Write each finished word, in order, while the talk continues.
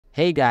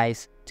Hey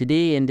guys,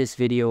 today in this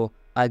video,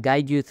 I'll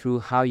guide you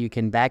through how you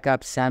can back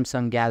up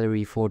Samsung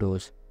Gallery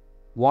photos.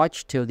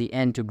 Watch till the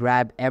end to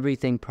grab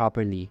everything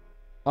properly.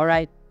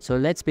 Alright, so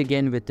let's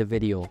begin with the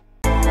video.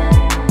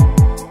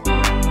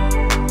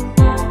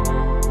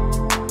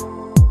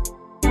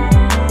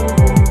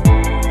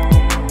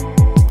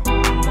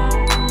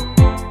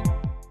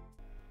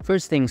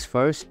 First things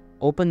first,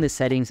 open the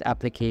Settings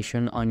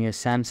application on your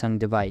Samsung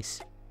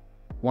device.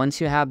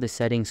 Once you have the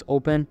settings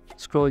open,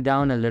 scroll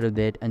down a little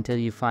bit until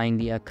you find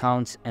the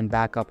Accounts and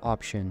Backup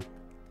option.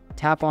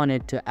 Tap on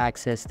it to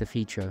access the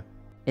feature.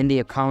 In the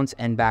Accounts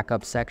and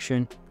Backup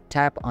section,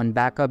 tap on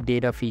Backup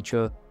Data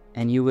feature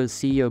and you will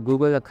see your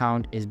Google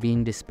account is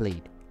being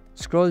displayed.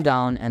 Scroll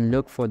down and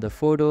look for the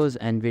Photos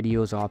and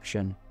Videos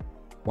option.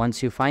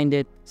 Once you find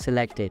it,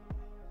 select it.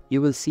 You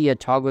will see a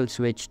toggle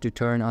switch to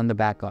turn on the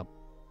backup.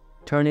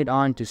 Turn it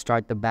on to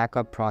start the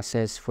backup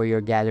process for your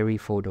gallery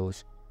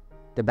photos.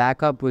 The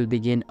backup will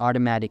begin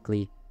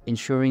automatically,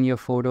 ensuring your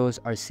photos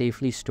are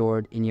safely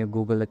stored in your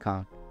Google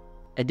account.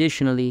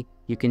 Additionally,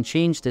 you can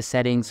change the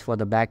settings for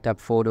the backed up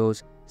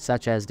photos,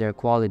 such as their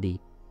quality.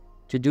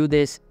 To do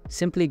this,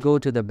 simply go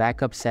to the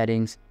backup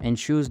settings and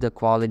choose the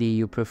quality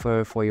you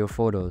prefer for your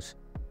photos.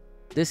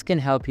 This can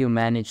help you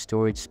manage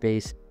storage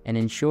space and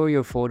ensure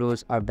your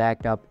photos are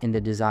backed up in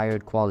the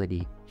desired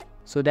quality.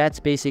 So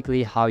that's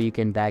basically how you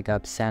can back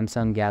up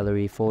Samsung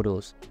Gallery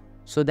photos.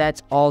 So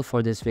that's all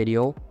for this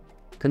video.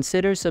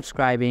 Consider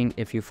subscribing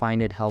if you find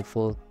it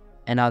helpful,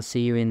 and I'll see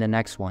you in the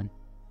next one.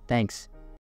 Thanks.